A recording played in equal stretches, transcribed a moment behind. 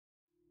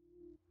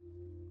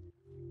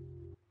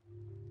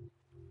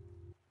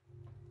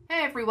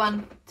Hey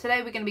everyone, today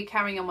we're going to be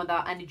carrying on with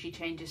our energy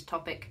changes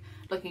topic,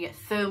 looking at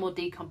thermal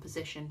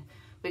decomposition.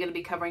 We're going to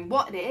be covering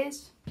what it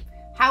is,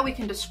 how we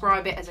can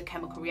describe it as a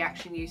chemical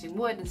reaction using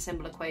word and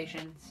symbol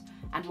equations,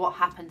 and what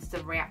happens to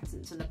the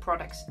reactants and the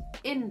products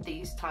in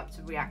these types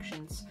of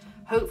reactions.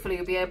 Hopefully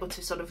you'll be able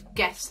to sort of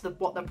guess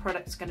what the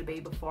product's going to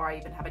be before I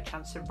even have a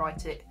chance to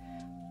write it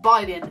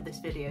by the end of this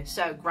video.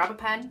 So grab a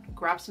pen,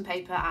 grab some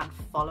paper and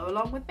follow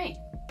along with me.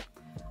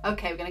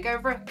 Okay, we're going to go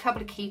over a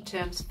couple of key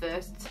terms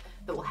first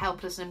that will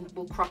help us and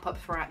will crop up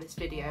throughout this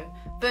video.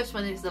 First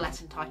one is the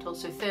lesson title,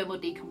 so thermal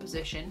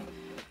decomposition.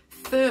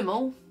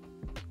 Thermal,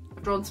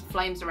 I've drawn some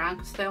flames around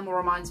because thermal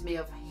reminds me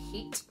of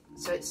heat,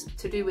 so it's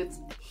to do with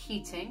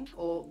heating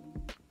or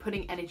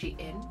putting energy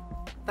in.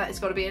 That has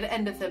got to be an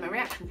endothermic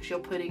reaction because you're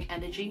putting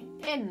energy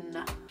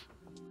in.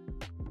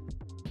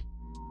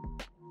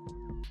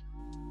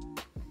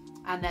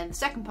 And then the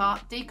second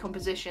part,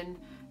 decomposition,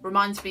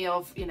 reminds me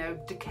of, you know,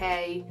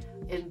 decay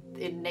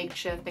in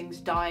nature, things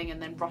dying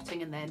and then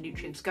rotting and their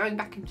nutrients going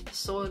back into the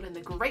soil in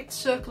the great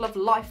circle of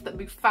life that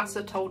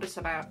Mufasa told us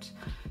about.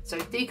 So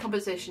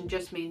decomposition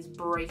just means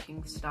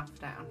breaking stuff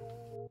down.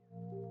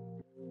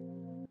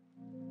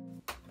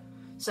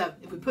 So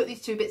if we put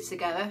these two bits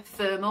together,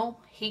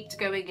 thermal, heat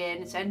going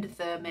in, it's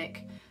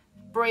endothermic,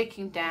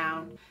 breaking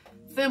down.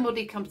 Thermal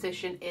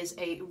decomposition is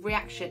a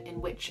reaction in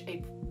which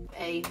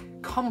a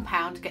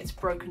compound gets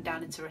broken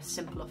down into a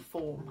simpler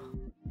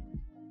form.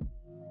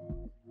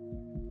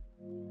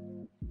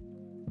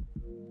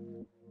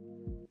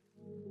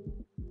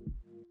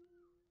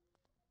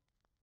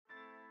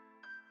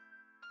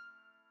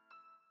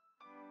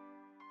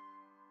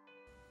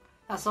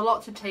 That's a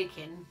lot to take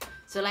in,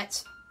 so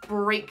let's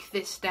break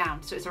this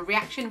down. So it's a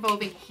reaction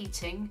involving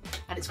heating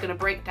and it's going to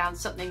break down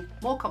something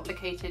more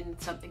complicated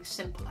into something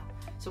simpler.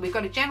 So we've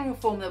got a general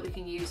formula we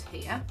can use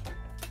here.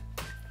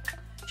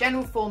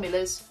 General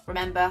formulas,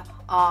 remember,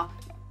 are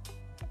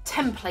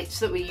templates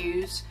that we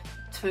use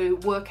to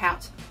work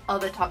out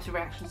other types of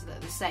reactions that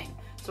are the same.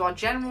 So our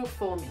general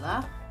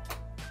formula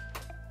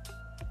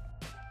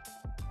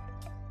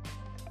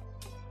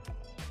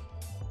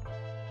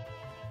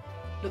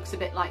looks a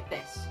bit like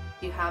this.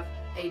 You have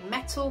a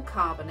metal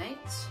carbonate.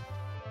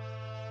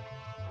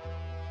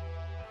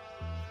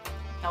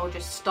 Now we'll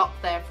just stop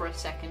there for a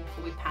second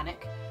before we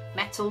panic.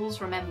 Metals,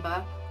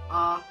 remember,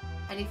 are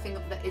anything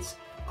that is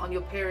on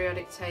your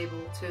periodic table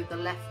to the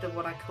left of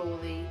what I call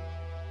the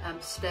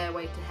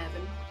stairway to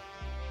heaven.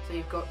 So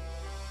you've got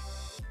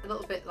a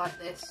little bit like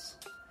this.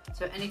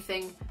 So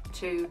anything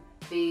to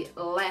the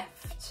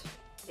left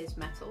is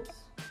metals.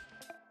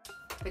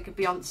 Think of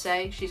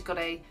Beyonce, she's got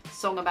a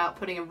song about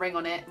putting a ring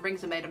on it.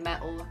 Rings are made of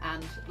metal,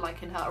 and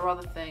like in her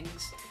other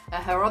things,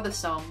 her other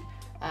song,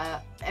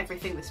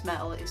 everything that's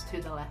metal is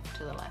to the left,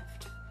 to the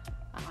left.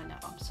 And I know,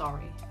 I'm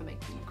sorry for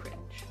making you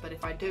cringe, but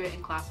if I do it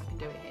in class, I can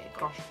do it here.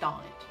 Gosh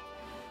darn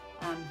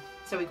it.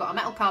 So we've got a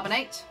metal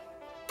carbonate.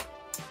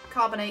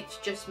 Carbonate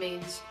just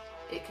means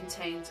it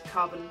contains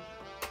carbon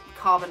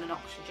and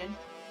oxygen.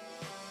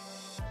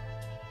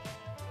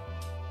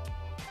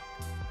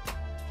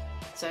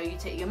 So you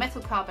take your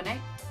metal carbonate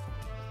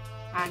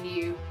and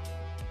you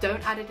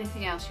don't add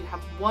anything else. You have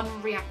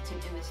one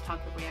reactant in this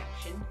type of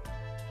reaction.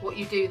 What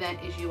you do then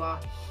is you are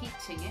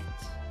heating it.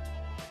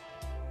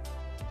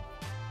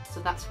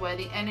 So that's where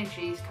the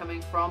energy is coming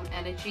from.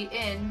 Energy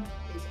in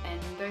is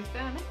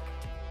endothermic.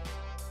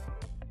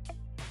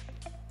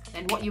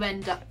 Then what you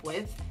end up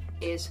with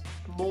is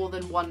more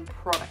than one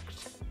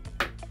product.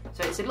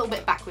 So it's a little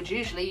bit backwards.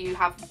 Usually you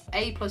have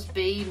A plus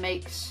B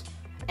makes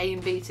A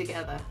and B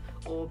together,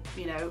 or,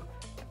 you know,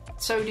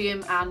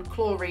 sodium and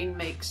chlorine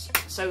makes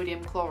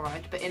sodium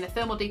chloride, but in a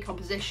thermal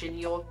decomposition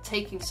you're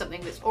taking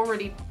something that's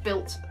already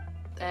built,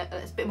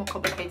 it's a bit more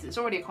complicated, it's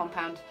already a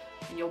compound,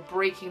 and you're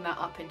breaking that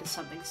up into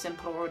something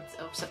simpler, or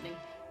something,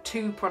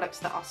 two products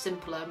that are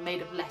simpler,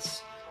 made of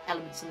less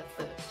elements than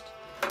the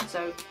first.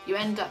 So you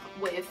end up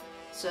with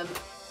some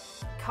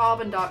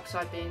carbon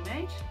dioxide being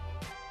made,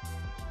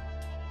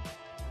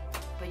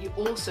 but you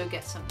also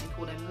get something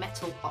called a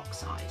metal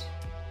oxide.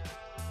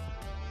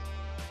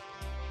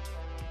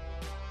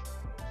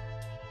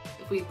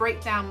 If we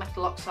break down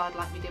metal oxide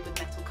like we did with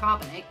metal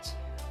carbonate,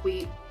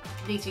 we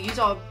need to use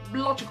our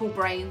logical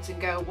brains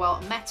and go,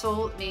 well,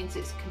 metal means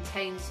it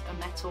contains a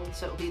metal,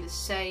 so it'll be the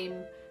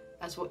same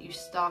as what you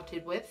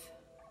started with.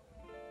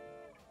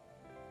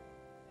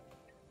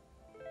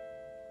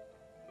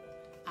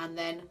 And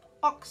then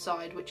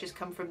oxide, which has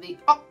come from the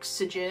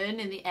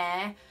oxygen in the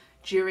air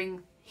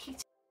during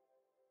heating.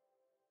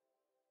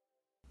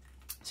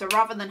 So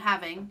rather than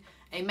having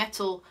a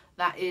metal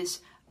that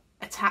is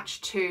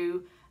attached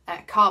to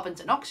carbons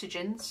and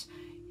oxygens,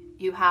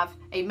 you have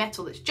a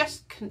metal that's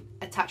just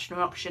attached to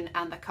an oxygen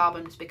and the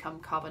carbons become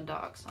carbon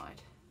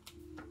dioxide.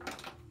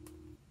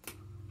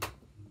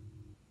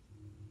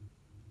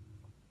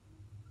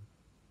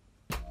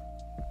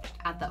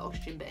 Add that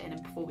oxygen bit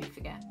in before we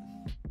forget.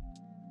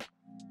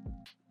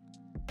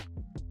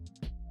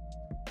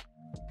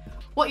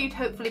 what you'd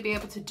hopefully be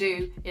able to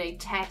do in a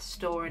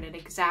test or in an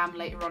exam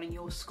later on in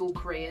your school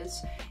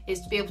careers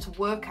is to be able to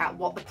work out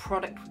what the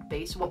product would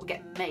be, so what would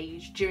get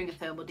made during a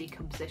thermal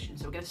decomposition.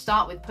 So we're going to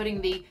start with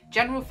putting the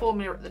general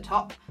formula at the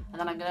top, and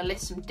then I'm going to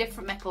list some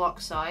different metal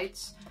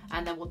oxides,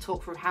 and then we'll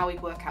talk through how we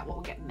work out what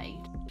will get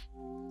made.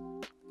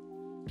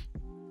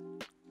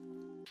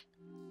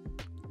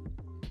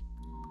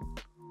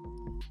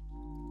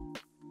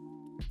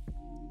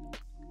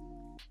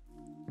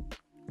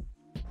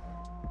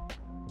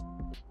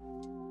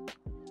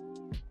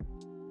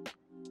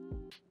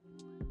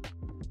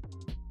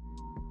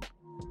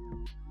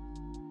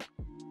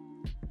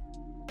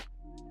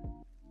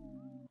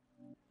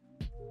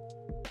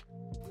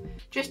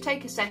 Just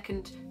take a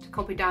second to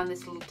copy down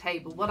this little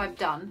table. What I've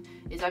done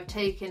is I've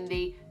taken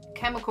the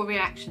chemical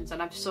reactions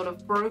and I've sort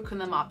of broken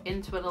them up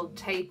into a little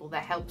table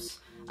that helps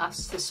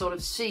us to sort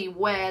of see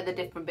where the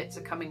different bits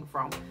are coming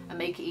from and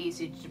make it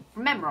easy to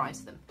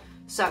memorize them.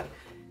 So,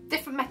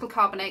 different metal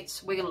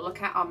carbonates we're going to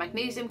look at are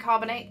magnesium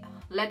carbonate,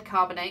 lead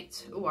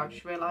carbonate. Oh, I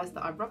just realised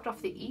that I rubbed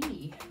off the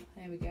E.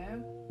 There we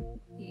go.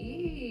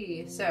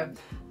 E. So,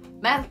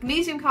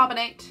 magnesium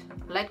carbonate,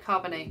 lead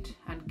carbonate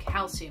and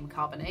calcium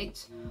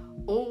carbonate.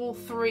 All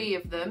three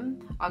of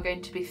them are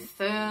going to be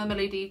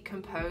thermally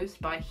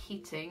decomposed by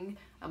heating,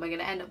 and we're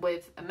going to end up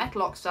with a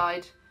metal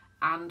oxide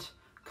and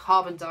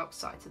carbon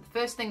dioxide. So the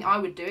first thing I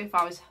would do if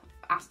I was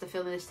asked to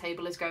fill in this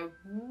table is go,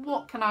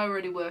 what can I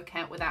already work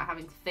out without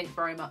having to think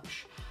very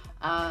much?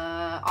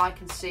 I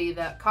can see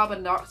that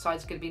carbon dioxide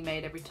is going to be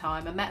made every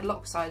time, and metal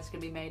oxide is going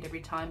to be made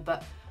every time,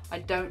 but I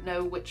don't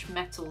know which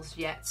metals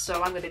yet,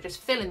 so I'm going to just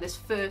fill in this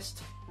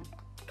first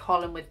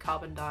column with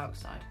carbon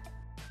dioxide.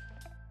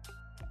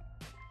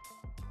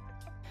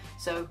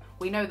 So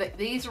we know that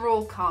these are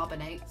all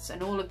carbonates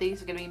and all of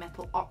these are going to be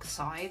metal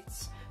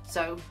oxides.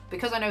 So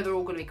because I know they're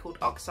all going to be called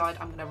oxide,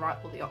 I'm going to write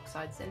all the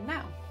oxides in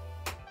now.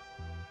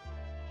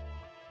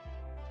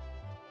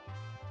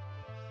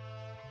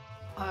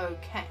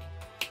 Okay,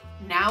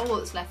 now all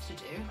that's left to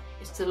do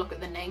is to look at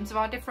the names of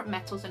our different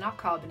metals in our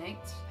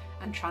carbonates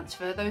and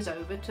transfer those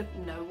over to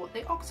know what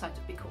the oxides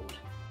would be called.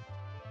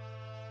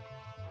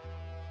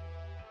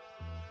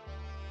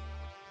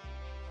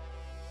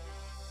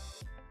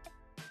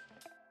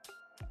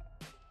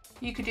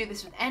 You could do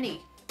this with any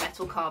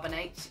metal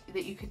carbonate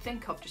that you could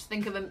think of. Just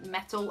think of a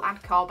metal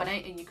and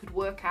carbonate and you could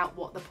work out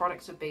what the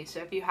products would be.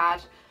 So if you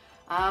had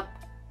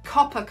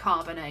copper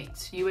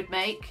carbonate, you would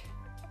make,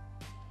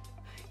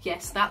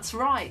 yes, that's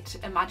right,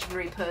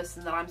 imaginary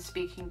person that I'm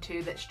speaking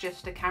to that's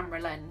just a camera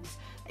lens.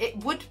 It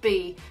would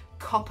be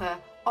copper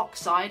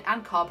oxide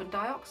and carbon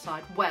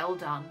dioxide. Well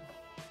done.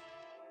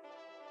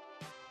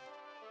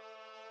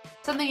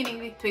 Something you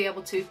need to be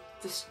able to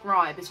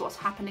describe is what's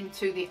happening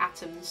to the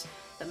atoms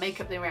that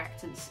make up the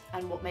reactants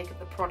and what make up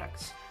the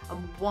products and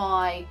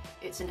why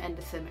it's an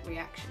endothermic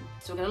reaction.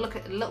 So we're going to look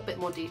at a little bit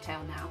more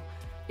detail now.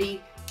 The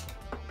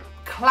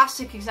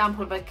classic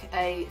example of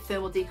a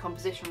thermal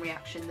decomposition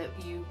reaction that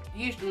you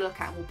usually look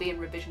at and will be in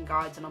revision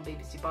guides and on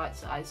BBC Bite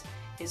Size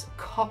is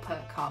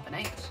copper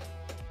carbonate.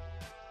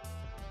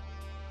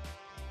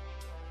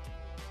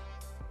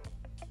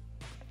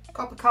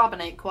 Copper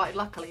carbonate, quite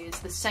luckily, is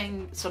the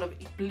same sort of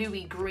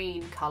bluey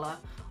green colour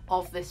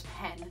of this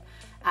pen,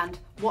 and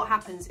what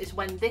happens is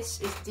when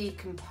this is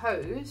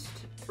decomposed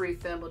through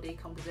thermal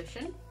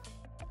decomposition,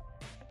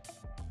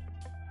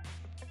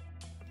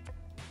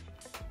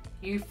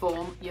 you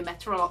form your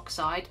metal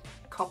oxide,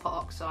 copper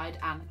oxide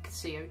and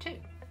CO2.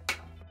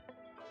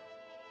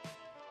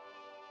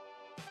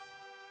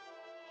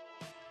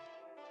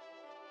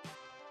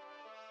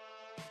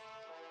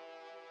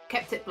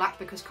 Kept it black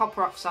because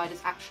copper oxide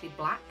is actually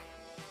black.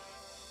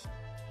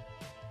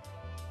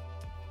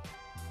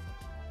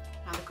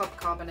 And the copper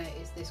carbonate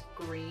is this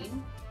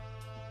green.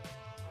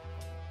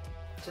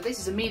 So this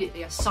is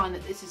immediately a sign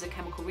that this is a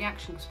chemical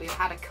reaction because we've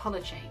had a colour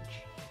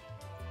change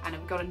and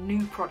we've got a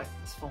new product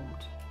that's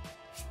formed.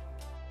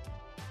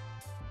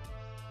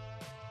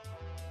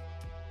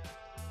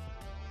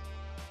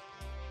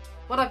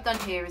 What I've done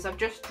here is I've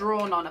just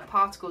drawn on a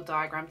particle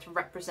diagram to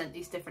represent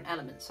these different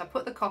elements. So I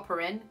put the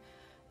copper in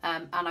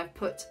and I've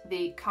put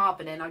the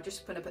carbon in. I'm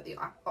just going to put the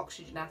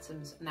oxygen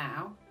atoms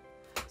now.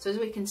 So as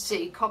we can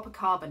see, copper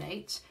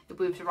carbonate, if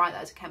we were to write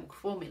that as a chemical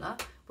formula,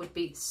 would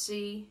be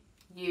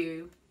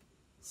CuCO3.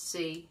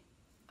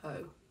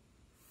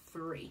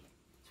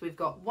 So we've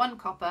got 1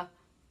 copper,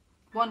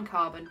 1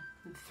 carbon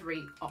and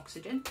 3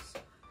 oxygens.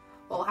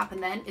 What will happen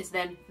then is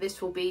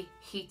this will be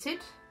heated.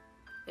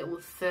 It will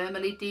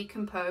thermally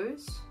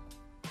decompose.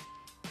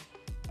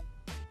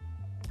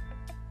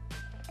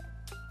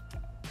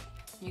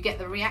 You get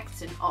the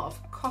reactant of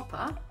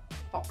copper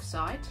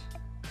oxide.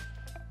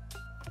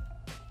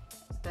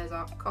 So there's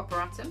our copper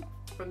atom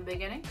from the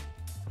beginning,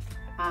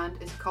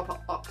 and it's copper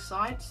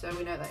oxide, so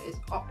we know that is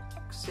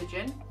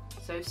oxygen,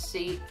 so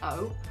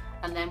CO,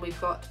 and then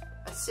we've got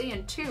a C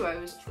and 2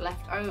 O's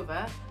left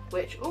over,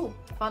 which, oh,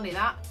 funny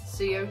that,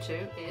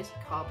 CO2 is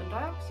carbon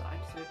dioxide.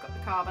 So we've got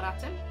the carbon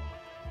atom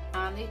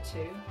and the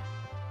 2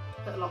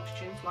 little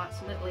oxygens like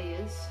some little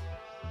ears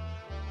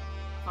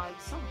either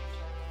side.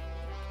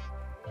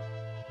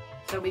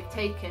 So we've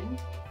taken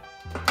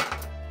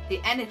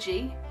the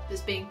energy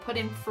that's being put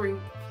in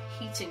through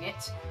heating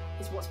it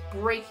is what's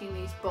breaking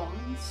these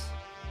bonds.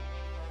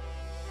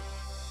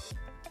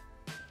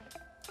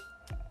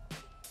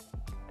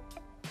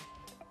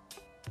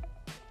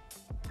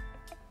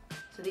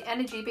 So the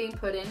energy being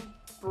put in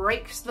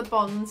breaks the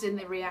bonds in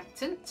the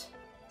reactant.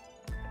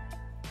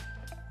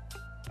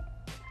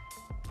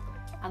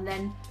 And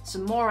then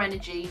some more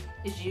energy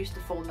is used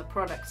to form the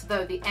products,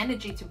 though the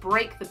energy to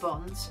break the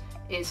bonds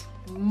is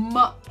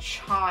much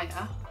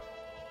higher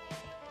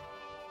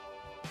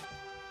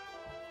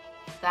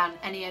than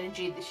any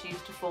energy that's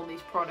used to form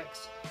these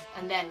products.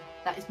 And then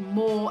that is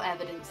more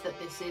evidence that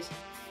this is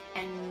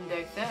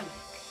endothermic.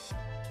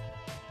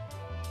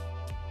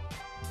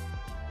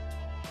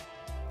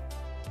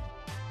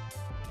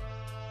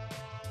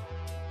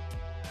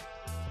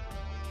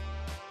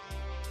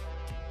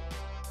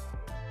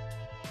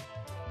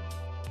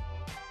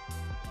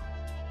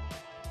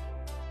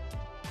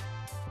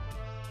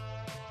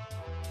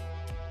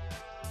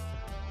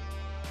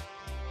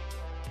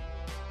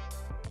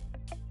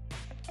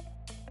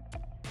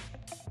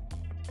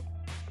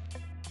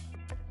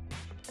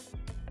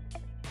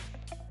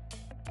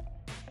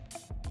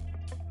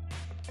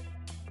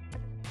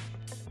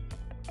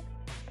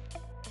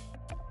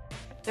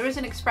 There is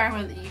an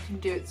experiment that you can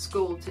do at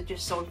school to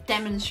just sort of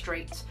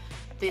demonstrate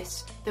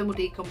this thermal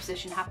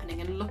decomposition happening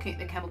and looking at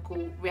the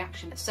chemical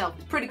reaction itself.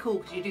 It's pretty cool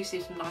because you do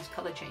see some nice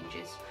colour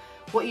changes.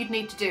 What you'd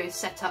need to do is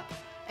set up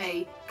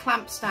a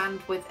clamp stand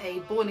with a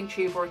boiling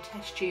tube or a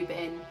test tube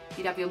in.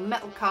 You'd have your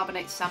metal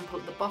carbonate sample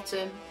at the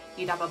bottom.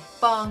 You'd have a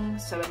bung,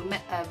 so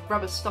a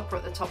rubber stopper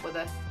at the top with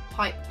a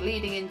pipe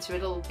leading into a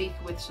little beaker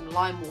with some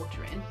lime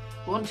water in.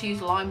 We want to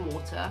use lime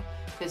water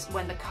because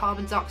when the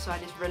carbon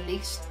dioxide is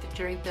released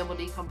during thermal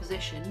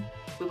decomposition,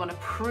 we want to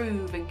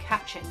prove and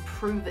catch it and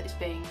prove that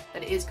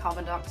it is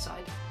carbon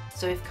dioxide.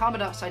 So if carbon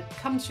dioxide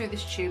comes through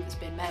this tube that's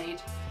been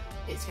made,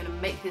 it's going to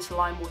make this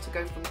lime water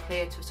go from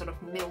clear to a sort of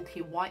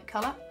milky white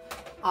colour.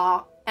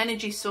 Our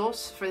energy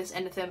source for this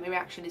endothermic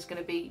reaction is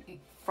going to be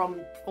from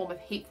form of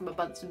heat from a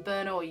Bunsen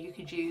burner, or you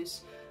could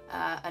use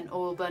an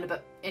oil burner,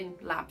 but in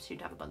labs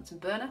you'd have a Bunsen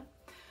burner.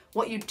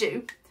 What you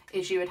do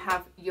is you would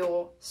have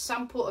your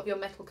sample of your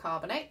metal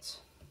carbonate,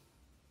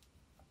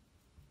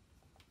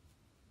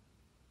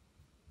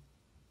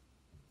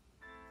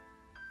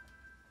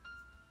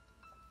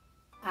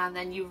 and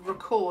then you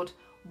record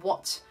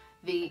what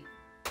the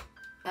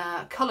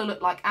colour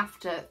looked like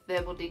after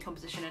thermal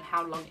decomposition and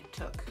how long it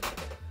took.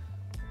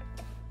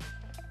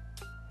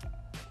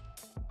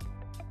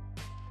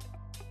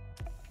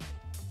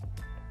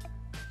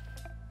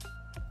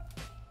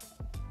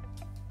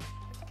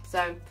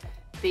 So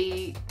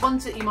the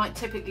ones that you might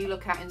typically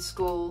look at in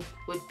school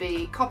would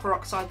be copper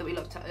oxide that we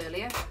looked at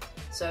earlier.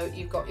 So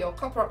you've got your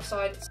copper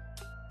oxide,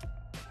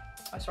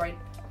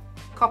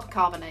 copper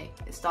carbonate,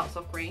 it starts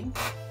off green.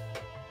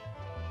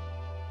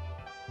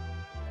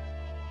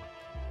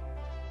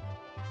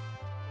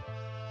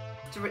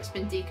 After it's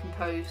been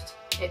decomposed,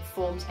 it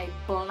forms a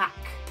black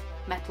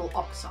metal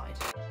oxide.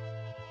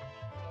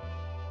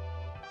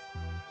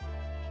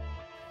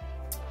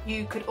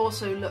 You could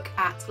also look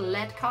at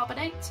lead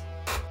carbonate.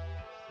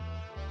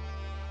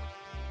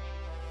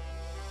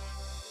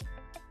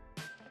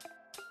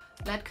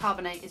 Lead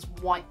carbonate is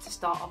white to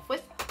start off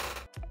with,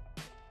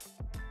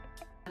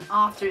 and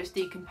after it's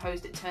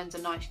decomposed it turns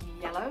a nice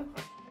yellow.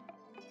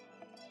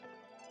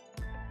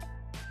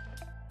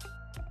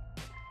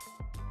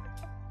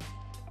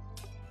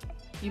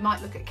 You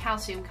might look at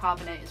calcium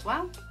carbonate as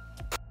well.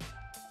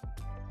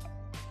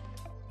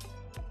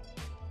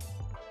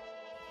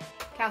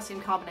 Calcium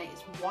carbonate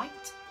is white.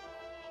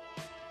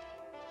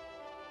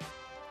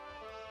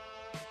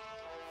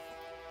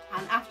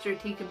 And after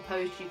it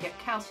decomposed you get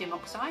calcium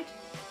oxide.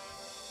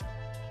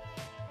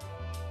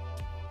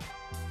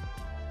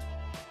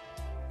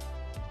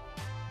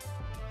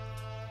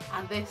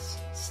 And this,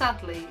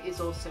 sadly,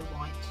 is also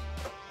white.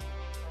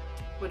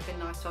 Would have been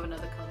nice to have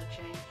another colour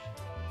change.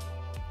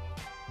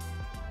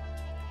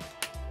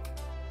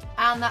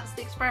 And that's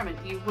the experiment.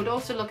 You would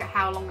also look at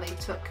how long they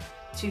took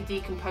to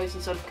decompose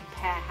and sort of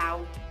compare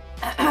how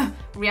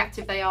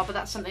reactive they are, but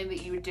that's something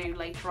that you would do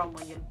later on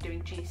when you're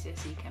doing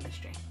GCSE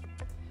chemistry.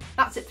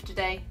 That's it for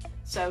today.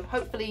 So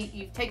hopefully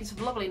you've taken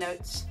some lovely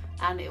notes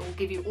and it will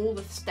give you all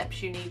the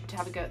steps you need to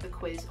have a go at the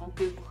quiz on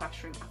Google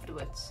Classroom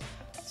afterwards.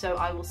 So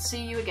I will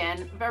see you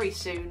again very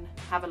soon.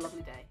 Have a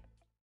lovely day.